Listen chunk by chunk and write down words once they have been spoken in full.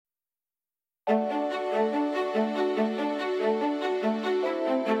This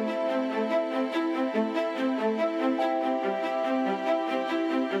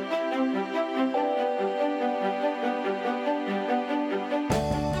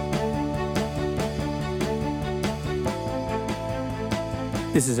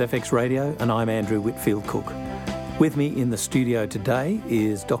is FX Radio and I'm Andrew Whitfield Cook. With me in the studio today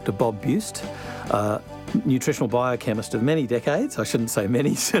is Dr. Bob Buist, nutritional biochemist of many decades. I shouldn't say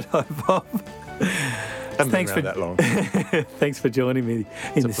many, should I, Bob? Thanks for that long. Thanks for joining me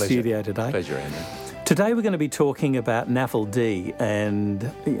in the studio today. Pleasure, Andrew. Today we're going to be talking about NAFLD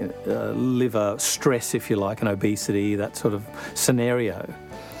and liver stress, if you like, and obesity, that sort of scenario.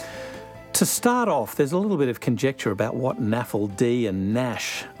 To start off, there's a little bit of conjecture about what NAFLD and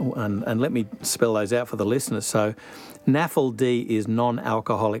NASH, and let me spell those out for the listeners. So NAFLD is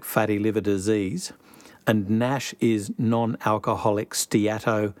non-alcoholic fatty liver disease, and NASH is non-alcoholic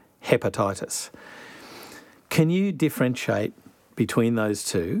steatohepatitis. Can you differentiate between those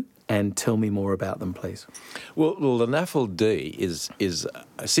two and tell me more about them, please? Well, the NAFLD is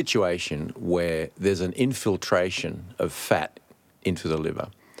a situation where there's an infiltration of fat into the liver.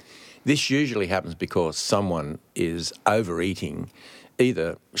 This usually happens because someone is overeating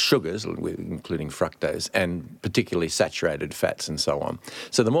either sugars, including fructose, and particularly saturated fats and so on.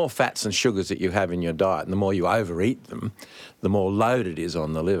 So the more fats and sugars that you have in your diet and the more you overeat them, the more load it is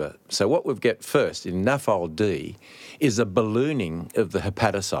on the liver. So what we get first in NAFLD is a ballooning of the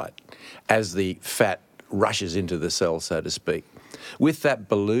hepatocyte as the fat rushes into the cell, so to speak. With that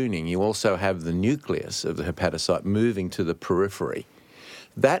ballooning, you also have the nucleus of the hepatocyte moving to the periphery.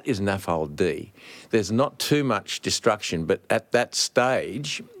 That is NAFLD. There's not too much destruction, but at that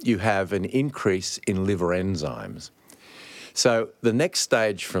stage, you have an increase in liver enzymes. So the next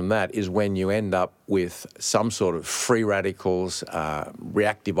stage from that is when you end up with some sort of free radicals,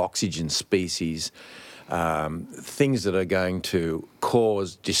 reactive oxygen species, things that are going to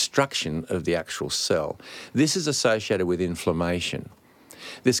cause destruction of the actual cell. This is associated with inflammation.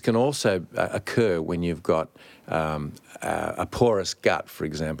 This can also occur when you've got a porous gut, for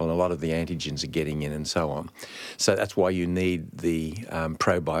example, and a lot of the antigens are getting in and so on. So that's why you need the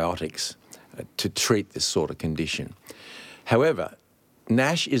probiotics to treat this sort of condition. However,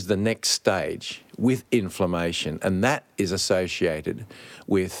 NASH is the next stage with inflammation, and that is associated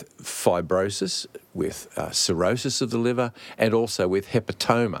with fibrosis, with cirrhosis of the liver, and also with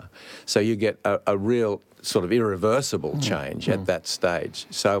hepatoma. So you get a real sort of irreversible change at that stage.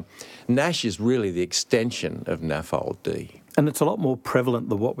 So NASH is really the extension of NAFLD. And it's a lot more prevalent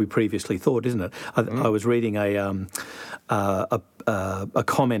than what we previously thought, isn't it? I was reading a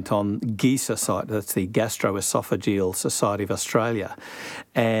comment on GESA site, that's the Gastroesophageal Society of Australia,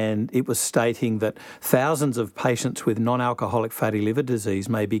 and it was stating that thousands of patients with non-alcoholic fatty liver disease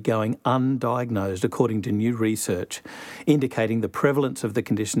may be going undiagnosed according to new research, indicating the prevalence of the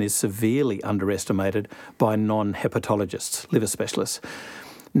condition is severely underestimated by non-hepatologists, liver specialists.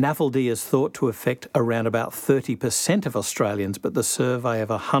 NAFLD is thought to affect around about 30% of Australians, but the survey of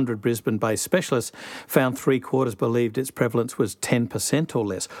 100 Brisbane-based specialists found 3/4 believed its prevalence was 10% or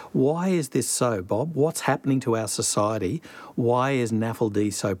less. Why is this so, Bob? What's happening to our society? Why is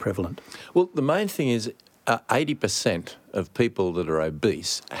NAFLD so prevalent? Well, the main thing is 80% of people that are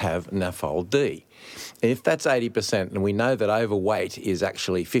obese have NAFLD. And if that's 80%, and we know that overweight is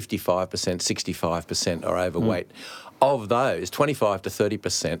actually 55%, 65% are overweight, of those, 25 to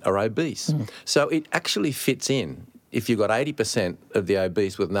 30% are obese. So it actually fits in. If you've got 80% of the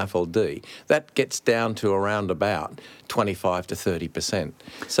obese with NAFLD, that gets down to around about 25 to 30%.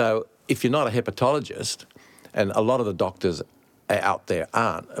 So if you're not a hepatologist, and a lot of the doctors out there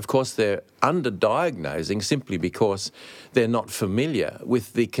aren't, of course they're underdiagnosing simply because they're not familiar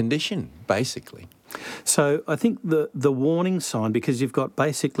with the condition, basically. So I think the warning sign, because you've got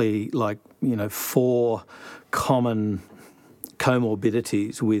basically 4 common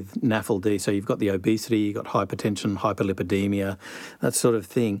comorbidities with NAFLD. So you've got the obesity, you've got hypertension, hyperlipidemia, that sort of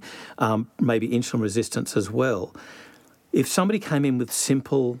thing, maybe insulin resistance as well. If somebody came in with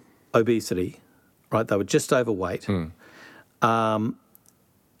simple obesity, right, they were just overweight,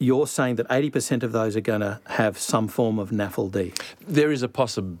 you're saying that 80% of those are going to have some form of NAFLD. There is a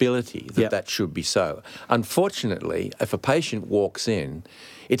possibility that that should be so. Unfortunately, if a patient walks in,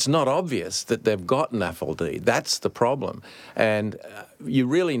 it's not obvious that they've got NAFLD. That's the problem. And you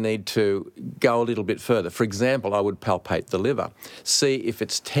really need to go a little bit further. For example, I would palpate the liver, see if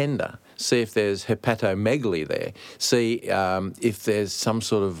it's tender, see if there's hepatomegaly there, see if there's some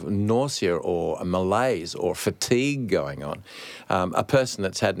sort of nausea or a malaise or fatigue going on. A person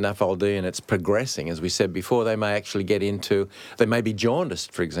that's had NAFLD and it's progressing, as we said before, they may actually they may be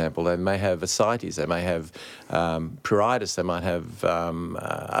jaundiced, for example. They may have ascites, they may have pruritus, they might have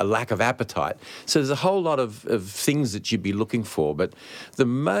a lack of appetite. So there's a whole lot of things that you'd be looking for. But the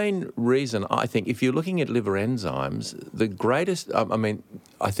main reason, I think, if you're looking at liver enzymes, the greatest,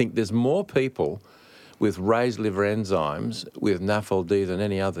 I think there's more people with raised liver enzymes with NAFLD than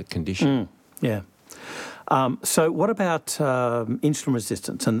any other condition. Yeah. So what about insulin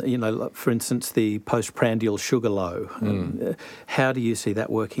resistance and, for instance, the postprandial sugar low? How do you see that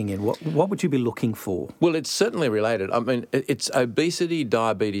working in? What would you be looking for? Well, it's certainly related. It's obesity,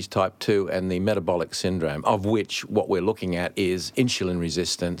 diabetes type 2 and the metabolic syndrome, of which what we're looking at is insulin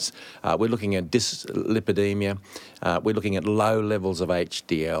resistance. We're looking at dyslipidemia. We're looking at low levels of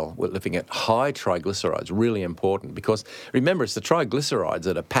HDL. We're looking at high triglycerides, really important, because remember, it's the triglycerides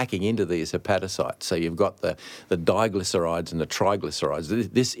that are packing into these hepatocytes. So you've got the diglycerides and the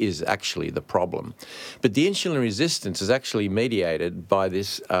triglycerides. This is actually the problem. But the insulin resistance is actually mediated by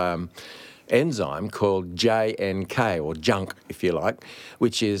this enzyme called JNK, or JUNK, if you like,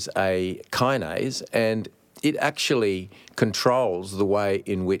 which is a kinase, and it actually controls the way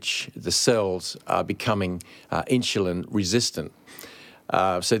in which the cells are becoming insulin resistant.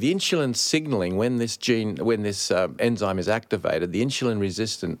 So the insulin signaling, when this enzyme is activated, the insulin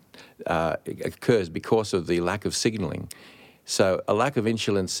resistant occurs because of the lack of signaling. So a lack of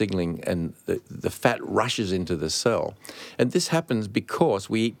insulin signaling and the fat rushes into the cell. And this happens because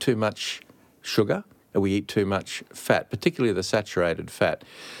we eat too much sugar and we eat too much fat, particularly the saturated fat.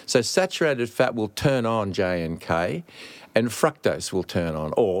 So saturated fat will turn on JNK, and fructose will turn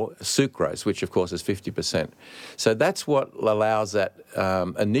on, or sucrose, which of course is 50%. So that's what allows that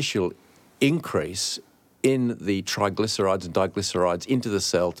initial increase in the triglycerides and diglycerides into the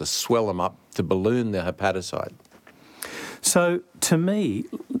cell to swell them up, to balloon the hepatocyte. So to me,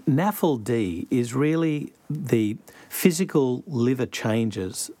 NAFLD is really the physical liver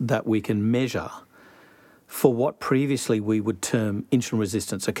changes that we can measure for what previously we would term insulin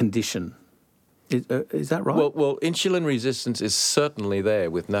resistance, a condition. Is that right? Well, insulin resistance is certainly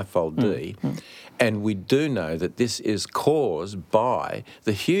there with NAFLD, and we do know that this is caused by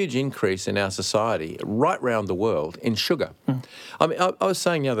the huge increase in our society right around the world in sugar. I was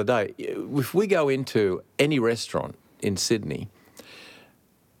saying the other day, if we go into any restaurant in Sydney,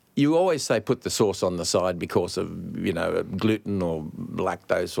 you always say put the sauce on the side because of, gluten or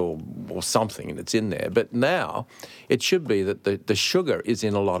lactose or something that's in there. But now it should be that the sugar is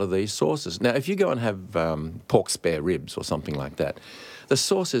in a lot of these sauces. Now, if you go and have pork spare ribs or something like that, the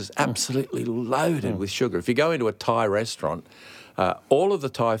sauce is absolutely loaded with sugar. If you go into a Thai restaurant, all of the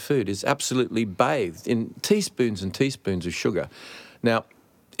Thai food is absolutely bathed in teaspoons and teaspoons of sugar. Now,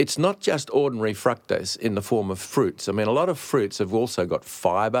 it's not just ordinary fructose in the form of fruits. A lot of fruits have also got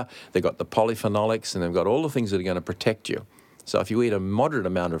fibre, they've got the polyphenolics, and they've got all the things that are going to protect you. So if you eat a moderate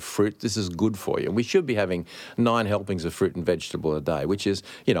amount of fruit, this is good for you. We should be having 9 helpings of fruit and vegetable a day, which is,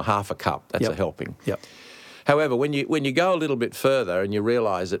 half a cup. That's a helping. Yep. However, when you go a little bit further and you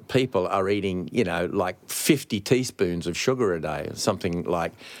realise that people are eating, like 50 teaspoons of sugar a day, something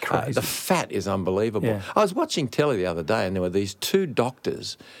like the fat is unbelievable. Yeah. I was watching telly the other day and there were these 2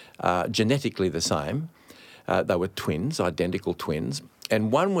 doctors, genetically the same. They were twins, identical twins. And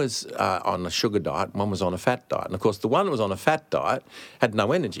one was on a sugar diet, one was on a fat diet. And, of course, the one that was on a fat diet had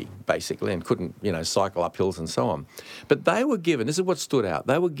no energy, basically, and couldn't, cycle up hills and so on. But they were given, this is what stood out,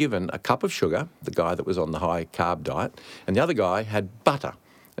 they were given a cup of sugar, the guy that was on the high-carb diet, and the other guy had butter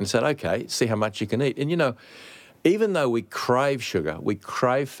and said, OK, see how much you can eat. And, even though we crave sugar, we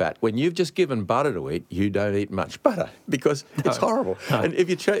crave fat, when you've just given butter to eat, you don't eat much butter because it's horrible. No. And if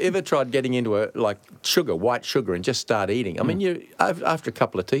you ever tried getting into white sugar, and just start eating, you after a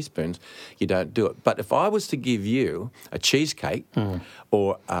couple of teaspoons, you don't do it. But if I was to give you a cheesecake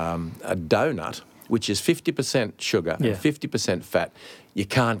or a donut, which is 50% sugar and 50% fat, you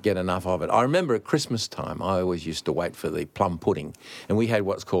can't get enough of it. I remember at Christmas time, I always used to wait for the plum pudding, and we had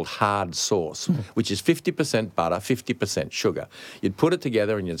what's called hard sauce, which is 50% butter, 50% sugar. You'd put it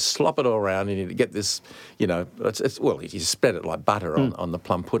together and you'd slop it all around, and you'd get this, you spread it like butter on the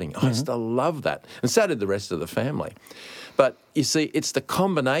plum pudding. I used to love that, and so did the rest of the family. But you see, it's the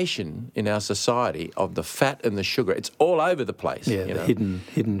combination in our society of the fat and the sugar. It's all over the place. Yeah, the hidden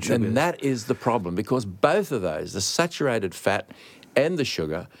sugars. And that is the problem, because both of those, the saturated fat and the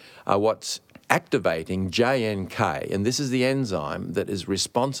sugar, are what's activating JNK, and this is the enzyme that is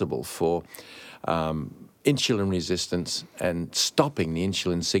responsible for insulin resistance and stopping the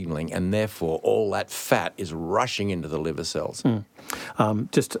insulin signaling, and therefore all that fat is rushing into the liver cells.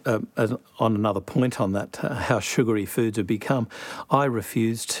 Just on another point on that, how sugary foods have become, I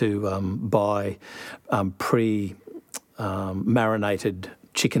refuse to buy marinated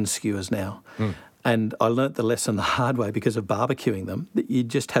chicken skewers now. And I learnt the lesson the hard way because of barbecuing them, that you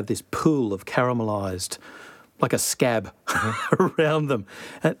just have this pool of caramelised, like a scab around them.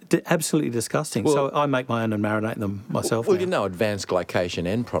 Absolutely disgusting. Well, so I make my own and marinate them myself. Well, now. you know, advanced glycation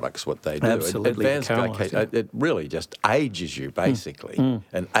end products, what they do. Absolutely, Advanced glycation, it really just ages you, basically,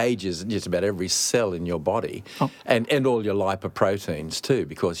 and ages just about every cell in your body, and all your lipoproteins too,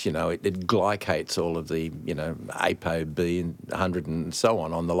 because, you know, it glycates all of the, you know, ApoB and 100 and so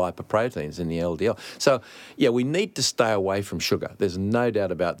on the lipoproteins in the LDL. So, yeah, we need to stay away from sugar. There's no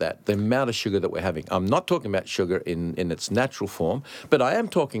doubt about that. The amount of sugar that we're having. I'm not talking about sugar in its natural form, but I am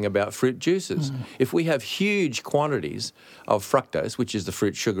talking about fruit juices. If we have huge quantities of fructose, which is the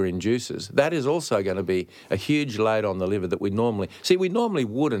fruit sugar in juices, that is also going to be a huge load on the liver that we normally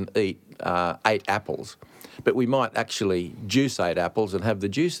wouldn't eat 8 apples, but we might actually juice 8 apples and have the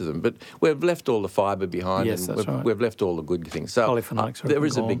juice of them. But we've left all the fibre behind, Yes, and that's right. we've left all the good things. So Polyphenols are there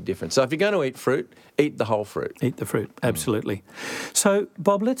is a gone. big difference. So if you're going to eat fruit, eat the whole fruit. Eat the fruit, absolutely. So,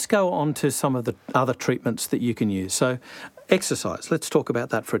 Bob, let's go on to some of the other treatments that you can use. So, exercise. Let's talk about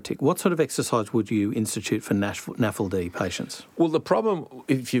that for a tick. What sort of exercise would you institute for NAFLD patients? Well, the problem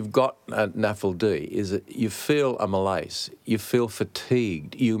if you've got NAFLD is that you feel a malaise, you feel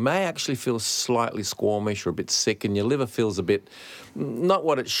fatigued, you may actually feel slightly squeamish or a bit sick, and your liver feels a bit not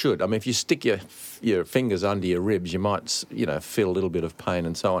what it should. I mean, if you stick your fingers under your ribs, you might, you know, feel a little bit of pain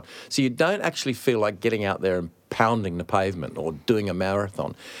and so on. So you don't actually feel like getting out there and pounding the pavement or doing a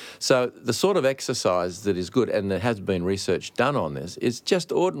marathon. So the sort of exercise that is good, and there has been research done on this, is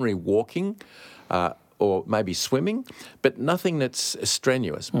just ordinary walking or maybe swimming, but nothing that's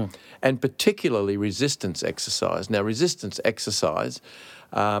strenuous. And particularly resistance exercise. Now, resistance exercise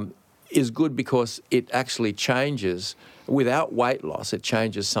is good because it actually changes, without weight loss, it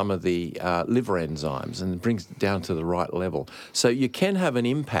changes some of the liver enzymes and brings it down to the right level. So you can have an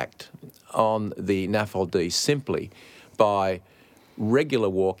impact on the NAFLD simply by regular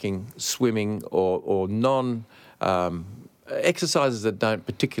walking, swimming, or exercises that don't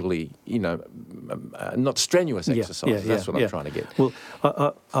particularly, you know, not strenuous exercises. That's what I'm trying to get. Well,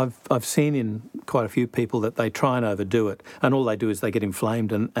 I've seen in quite a few people that they try and overdo it, and all they do is they get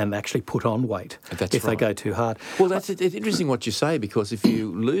inflamed and actually put on weight if they go too hard. Well, it's interesting what you say, because if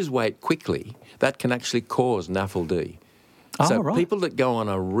you lose weight quickly, that can actually cause NAFLD. So people that go on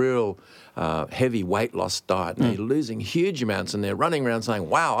a real heavy weight loss diet, and they're losing huge amounts, and they're running around saying,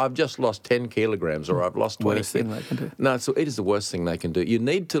 wow, I've just lost 10 kilograms or I've lost 20. Worst thing they can do. No, it is the worst thing they can do. You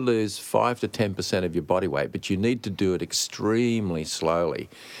need to lose 5 to 10% of your body weight, but you need to do it extremely slowly.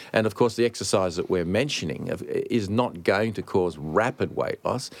 And, of course, the exercise that we're mentioning is not going to cause rapid weight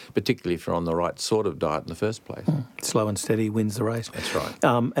loss, particularly if you're on the right sort of diet in the first place. Slow and steady wins the race. That's right.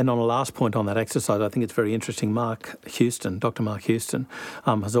 And on a last point on that exercise, I think it's very interesting. Dr. Mark Houston,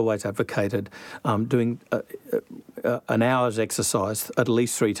 has always advocated doing an hour's exercise at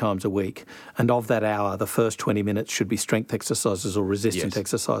least 3 times a week. And of that hour, the first 20 minutes should be strength exercises or resistance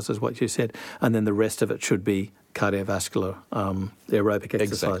exercises, what you said. And then the rest of it should be cardiovascular aerobic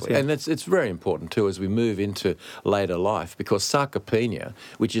exercise. Exactly. Yeah. And it's very important too as we move into later life, because sarcopenia,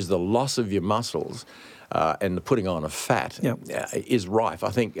 which is the loss of your muscles and the putting on of fat, is rife. I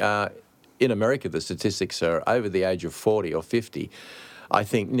think in America the statistics are over the age of 40 or 50. I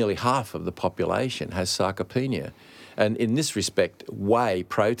think nearly half of the population has sarcopenia. And in this respect, whey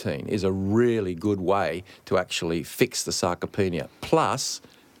protein is a really good way to actually fix the sarcopenia, plus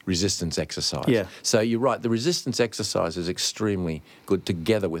resistance exercise. Yeah. So you're right, the resistance exercise is extremely good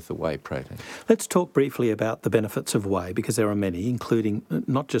together with the whey protein. Let's talk briefly about the benefits of whey, because there are many, including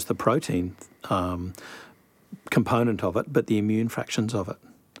not just the protein component of it, but the immune fractions of it.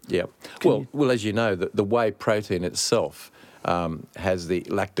 Yeah. Well, as you know, the whey protein itself has the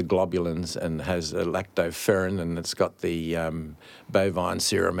lactoglobulins and has a lactoferrin, and it's got the bovine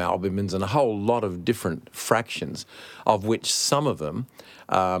serum albumins and a whole lot of different fractions, of which some of them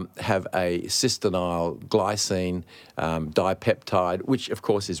have a cystenyl glycine dipeptide, which of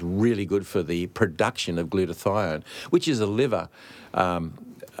course is really good for the production of glutathione, which is a liver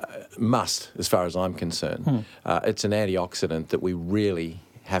must as far as I'm concerned. It's an antioxidant that we really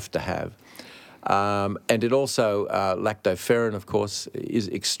have to have. And it also, lactoferrin, of course, is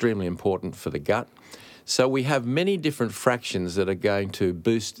extremely important for the gut. So we have many different fractions that are going to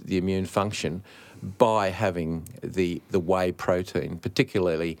boost the immune function by having the whey protein,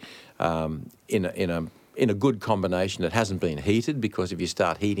 particularly in in a good combination that hasn't been heated, because if you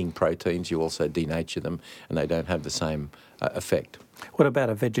start heating proteins, you also denature them and they don't have the same effect. What about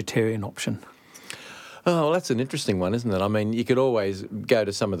a vegetarian option? Oh, well, that's an interesting one, isn't it? I mean, you could always go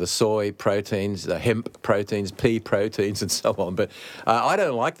to some of the soy proteins, the hemp proteins, pea proteins, and so on. But I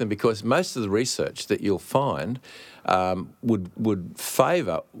don't like them because most of the research that you'll find would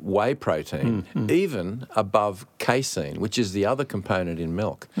favour whey protein even above casein, which is the other component in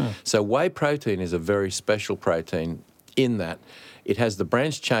milk. So whey protein is a very special protein in that it has the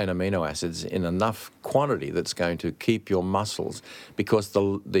branched chain amino acids in enough quantity that's going to keep your muscles, because the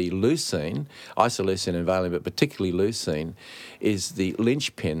leucine, isoleucine and valine, but particularly leucine, is the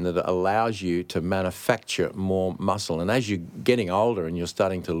linchpin that allows you to manufacture more muscle. And as you're getting older and you're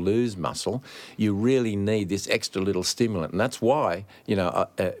starting to lose muscle, you really need this extra little stimulant. And that's why,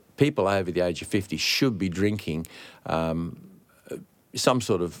 people over the age of 50 should be drinking some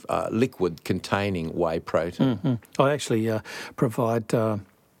sort of liquid containing whey protein. I actually provide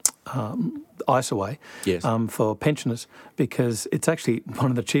Isoway for pensioners, because it's actually one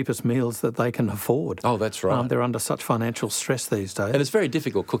of the cheapest meals that they can afford. Oh, that's right. They're under such financial stress these days. And it's very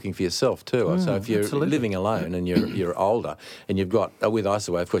difficult cooking for yourself too. So if you're living alone and you're older, and you've got, with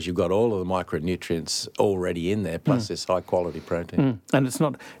Isoway, of course, you've got all of the micronutrients already in there, plus this high quality protein. And it's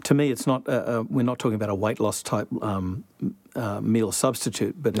not, to me, it's not, we're not talking about a weight loss type meal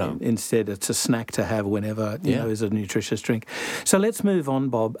substitute, but instead it's a snack to have whenever, is a nutritious drink. So let's move on,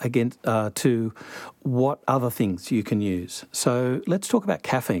 Bob, again to what other things you can use. So let's talk about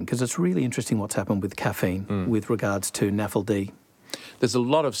caffeine, because it's really interesting what's happened with caffeine with regards to NAFLD. There's a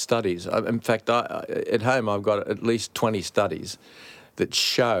lot of studies. In fact, at home I've got at least 20 studies that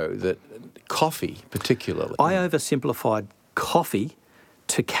show that coffee particularly... I oversimplified coffee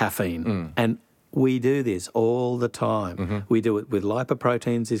to caffeine, and we do this all the time. We do it with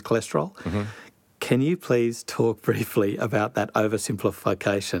lipoproteins, is cholesterol. Can you please talk briefly about that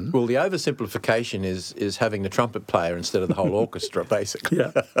oversimplification? Well, the oversimplification is having the trumpet player instead of the whole orchestra, basically.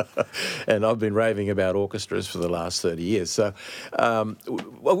 And I've been raving about orchestras for the last 30 years. So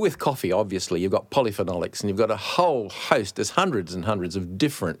with coffee, obviously, you've got polyphenolics, and you've got a whole host, there's hundreds and hundreds of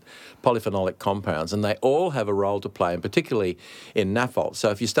different polyphenolic compounds, and they all have a role to play, and particularly in NAFLD. So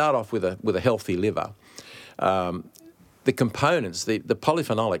if you start off with a healthy liver, the components, the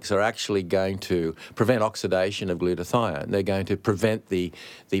polyphenolics, are actually going to prevent oxidation of glutathione. They're going to prevent the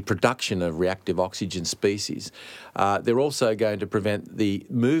production of reactive oxygen species. They're also going to prevent the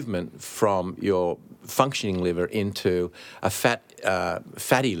movement from your functioning liver into a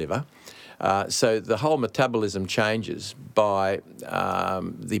fatty liver. So the whole metabolism changes by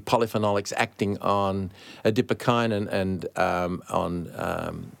the polyphenolics acting on adipokinin and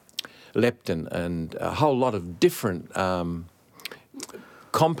on leptin, and a whole lot of different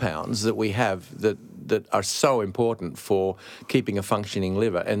compounds that we have that are so important for keeping a functioning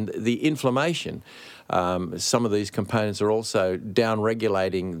liver. And the inflammation, some of these components are also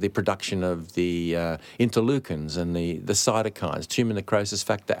down-regulating the production of the interleukins and the cytokines, tumour necrosis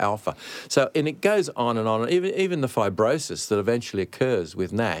factor alpha. So, and it goes on and on. Even the fibrosis that eventually occurs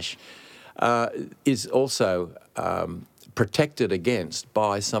with NASH is also protected against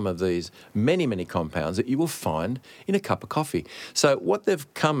by some of these many, many compounds that you will find in a cup of coffee. So what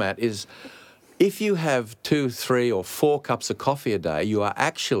they've come at is, if you have 2, 3 or 4 cups of coffee a day, you are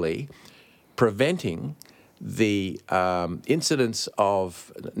actually preventing the incidence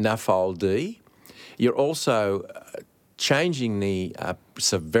of NAFLD. You're also changing the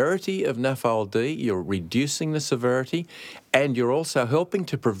severity of NAFLD, you're reducing the severity, and you're also helping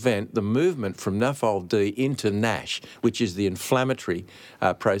to prevent the movement from NAFLD into NASH, which is the inflammatory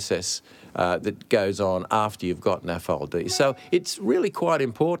process that goes on after you've got NAFLD. So it's really quite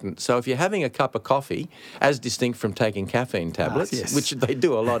important. So if you're having a cup of coffee, as distinct from taking caffeine tablets, which they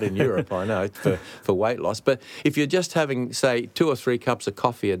do a lot in Europe, I know, for weight loss, but if you're just having, say, 2 or 3 cups of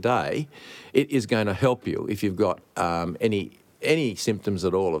coffee a day, it is going to help you if you've got any symptoms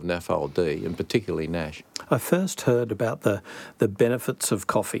at all of NAFLD, and particularly NASH. I first heard about the benefits of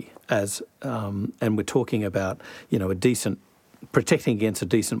coffee as, and we're talking about, protecting against a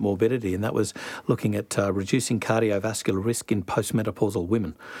decent morbidity, and that was looking at reducing cardiovascular risk in postmenopausal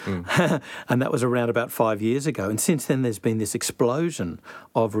women. And that was around about 5 years ago. And since then, there's been this explosion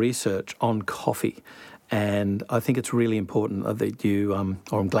of research on coffee. And I think it's really important that you,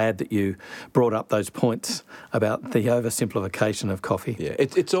 or I'm glad that you brought up those points about the oversimplification of coffee. Yeah,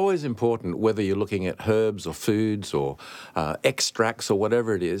 it's always important, whether you're looking at herbs or foods or extracts or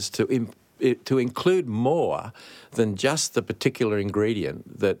whatever it is, to to include more than just the particular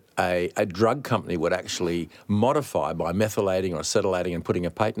ingredient that a drug company would actually modify by methylating or acetylating and putting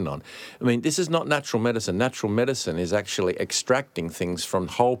a patent on. I mean, this is not natural medicine. Natural medicine is actually extracting things from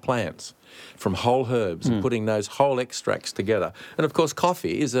whole plants, from whole herbs, and putting those whole extracts together. And of course,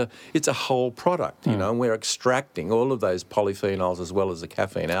 coffee it's a whole product, you know, and we're extracting all of those polyphenols as well as the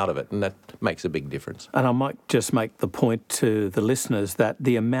caffeine out of it, and that makes a big difference. And I might just make the point to the listeners that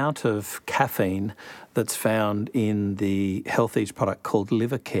the amount of caffeine that's found in the Health-Age product called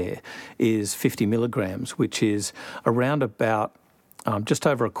Livercare is 50 milligrams, which is around about just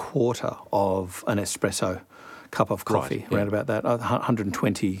over a quarter of an espresso cup of coffee, around about that,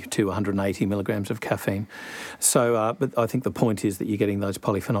 120 to 180 milligrams of caffeine. So, but I think the point is that you're getting those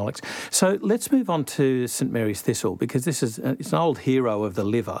polyphenolics. So let's move on to St Mary's thistle, because it's an old hero of the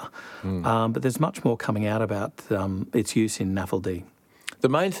liver, but there's much more coming out about its use in NAFLD. The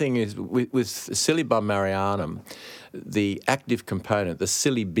main thing is with Silybum marianum, the active component, the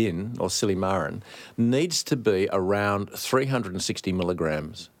silibin or silymarin, needs to be around 360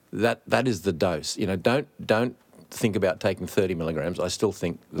 milligrams. That is the dose. You know, don't think about taking 30 milligrams. I still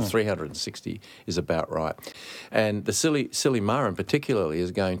think the 360 is about right. And the silymarin particularly is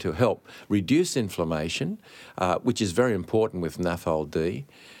going to help reduce inflammation, which is very important with NAFLD.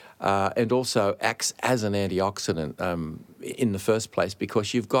 And also acts as an antioxidant in the first place,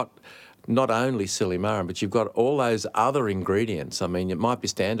 because you've got not only silymarin, but you've got all those other ingredients. I mean, it might be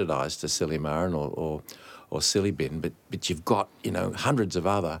standardised to silymarin or silibin, but you've got, you know, hundreds of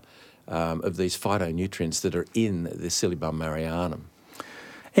other of these phytonutrients that are in the Silybum marianum.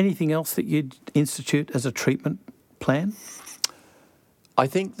 Anything else that you'd institute as a treatment plan? I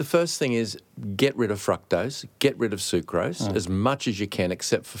think the first thing is get rid of fructose, get rid of sucrose as much as you can,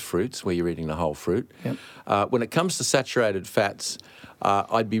 except for fruits where you're eating the whole fruit. Yep. When it comes to saturated fats,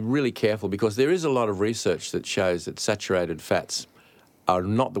 I'd be really careful, because there is a lot of research that shows that saturated fats are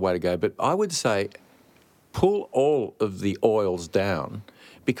not the way to go. But I would say pull all of the oils down,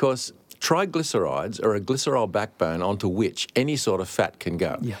 because triglycerides are a glycerol backbone onto which any sort of fat can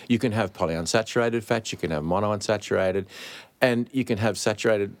go. Yeah. You can have polyunsaturated fats, you can have monounsaturated, and you can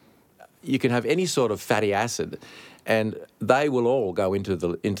have any sort of fatty acid, and they will all go into the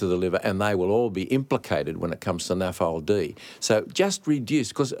liver, and they will all be implicated when it comes to NAFLD. So just reduce,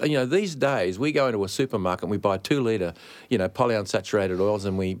 because, you know, these days we go into a supermarket and we buy 2 litre, you know, polyunsaturated oils,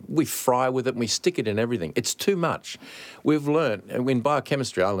 and we fry with it and we stick it in everything. It's too much. We've learned, and in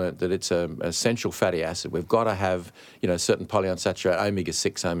biochemistry I learned that it's an essential fatty acid. We've got to have, you know, certain polyunsaturated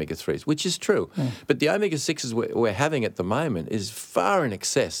omega-6, omega-3s, which is true. But the omega-6s we're having at the moment is far in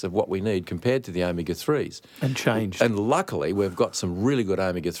excess of what we need compared to the omega-3s. And changed. And luckily, we've got some really good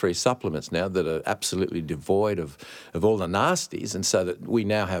omega-3 supplements now that are absolutely devoid of all the nasties, and so that we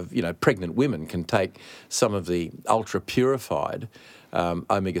now have, you know, pregnant women can take some of the ultra-purified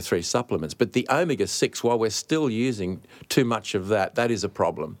omega-3 supplements. But the omega-6, while we're still using too much of that, that is a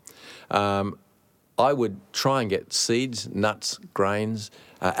problem. I would try and get seeds, nuts, grains,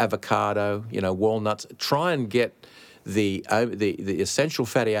 avocado, you know, walnuts. Try and get the essential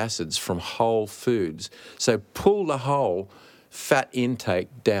fatty acids from whole foods. So pull the whole fat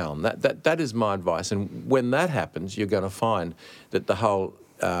intake down. That is my advice. And when that happens, you're going to find that the whole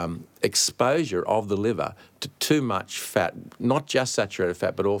exposure of the liver to too much fat, not just saturated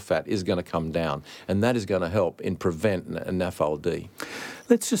fat, but all fat, is going to come down. And that is going to help in prevent NAFLD.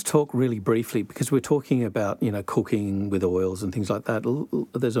 Let's just talk really briefly, because we're talking about, you know, cooking with oils and things like that.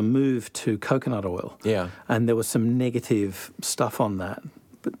 There's a move to coconut oil. Yeah. And there was some negative stuff on that.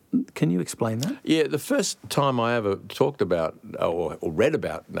 But can you explain that? Yeah, the first time I ever talked about or read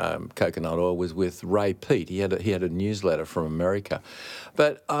about coconut oil was with Ray Peat. He had a newsletter from America.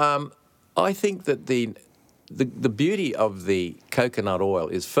 But I think that the beauty of the coconut oil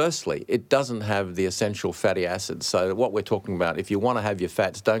is, firstly, it doesn't have the essential fatty acids. So what we're talking about, if you want to have your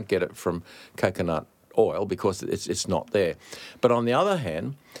fats, don't get it from coconut oil, because it's not there. But on the other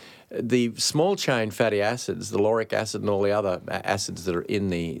hand, the small-chain fatty acids, the lauric acid and all the other acids that are in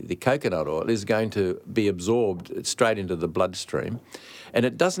the coconut oil, is going to be absorbed straight into the bloodstream. And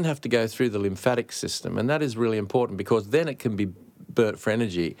it doesn't have to go through the lymphatic system. And that is really important, because then it can be burnt for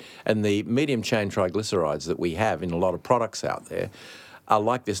energy. And the medium-chain triglycerides that we have in a lot of products out there are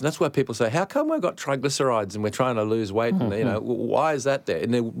like this. And that's why people say, how come we've got triglycerides and we're trying to lose weight? And, you know, why is that there?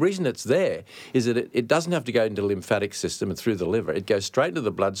 And the reason it's there is that it doesn't have to go into the lymphatic system and through the liver. It goes straight into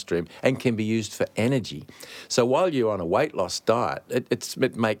the bloodstream and can be used for energy. So while you're on a weight loss diet,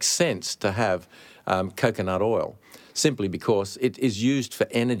 it makes sense to have coconut oil, simply because it is used for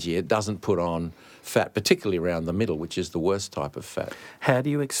energy. It doesn't put on fat, particularly around the middle, which is the worst type of fat. How do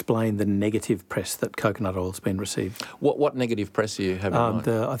you explain the negative press that coconut oil's been received? What negative press do you have in mind?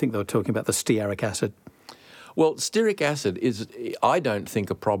 I think they were talking about the stearic acid. Well, stearic acid is, I don't think,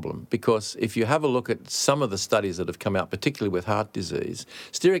 a problem, because if you have a look at some of the studies that have come out, particularly with heart disease,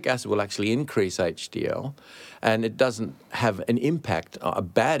 stearic acid will actually increase HDL, and it doesn't have an impact, a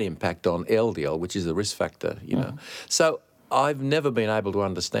bad impact on LDL, which is the risk factor, you know. So I've never been able to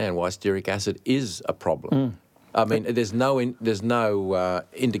understand why stearic acid is a problem. I mean, there's no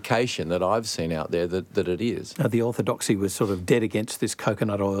indication that I've seen out there that it is. The orthodoxy was sort of dead against this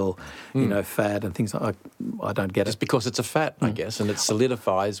coconut oil, you know, fad and things like that. I don't get it. Just because it's a fat, I guess, and it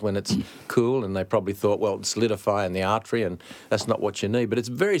solidifies when it's cool, and they probably thought, well, solidify in the artery, and that's not what you need. But it's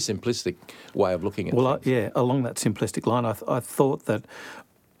a very simplistic way of looking at things. Yeah, along that simplistic line, I thought that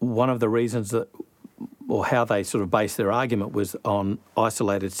one of the reasons that, or how they sort of based their argument, was on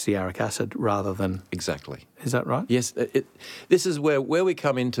isolated stearic acid rather than... Exactly. Is that right? Yes. This is where we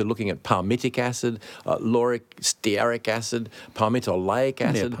come into looking at palmitic acid, lauric stearic acid, palmitoleic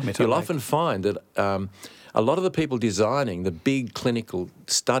acid. palmitoleic. You'll often find that a lot of the people designing the big clinical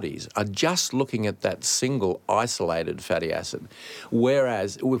studies are just looking at that single isolated fatty acid.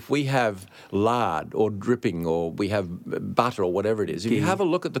 Whereas if we have lard or dripping, or we have butter or whatever it is, if you have a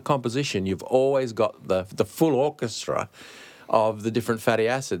look at the composition, you've always got the full orchestra of the different fatty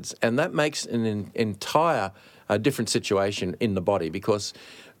acids, and that makes an entire different situation in the body, because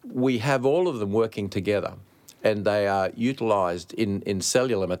we have all of them working together, and they are utilised in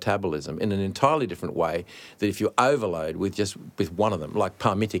cellular metabolism in an entirely different way that if you overload with one of them. Like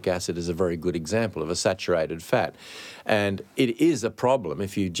palmitic acid is a very good example of a saturated fat, and it is a problem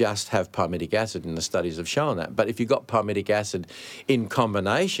if you just have palmitic acid, and the studies have shown that. But if you've got palmitic acid in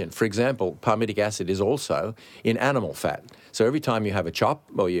combination, for example, palmitic acid is also in animal fat. So every time you have a chop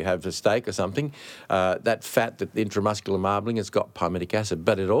or you have a steak or something, that fat, that the intramuscular marbling, has got palmitic acid,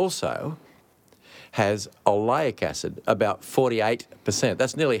 but it also has oleic acid, about 48%.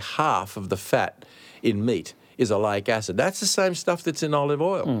 That's nearly half of the fat in meat is oleic acid. That's the same stuff that's in olive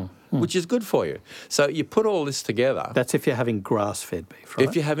oil, which is good for you. So you put all this together. That's if you're having grass-fed beef, right?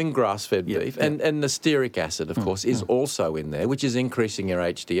 If you're having grass-fed beef. And the stearic acid, of course, is also in there, which is increasing your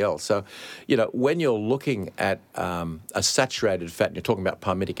HDL. So, you know, when you're looking at a saturated fat and you're talking about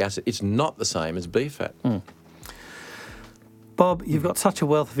palmitic acid, it's not the same as beef fat. Bob, you've got such a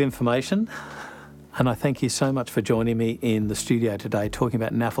wealth of information, and I thank you so much for joining me in the studio today talking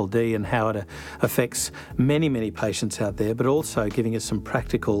about NAFLD and how it affects many, many patients out there, but also giving us some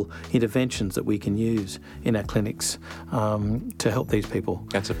practical interventions that we can use in our clinics to help these people.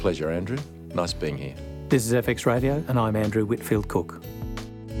 That's a pleasure, Andrew. Nice being here. This is FX Radio, and I'm Andrew Whitfield Cook.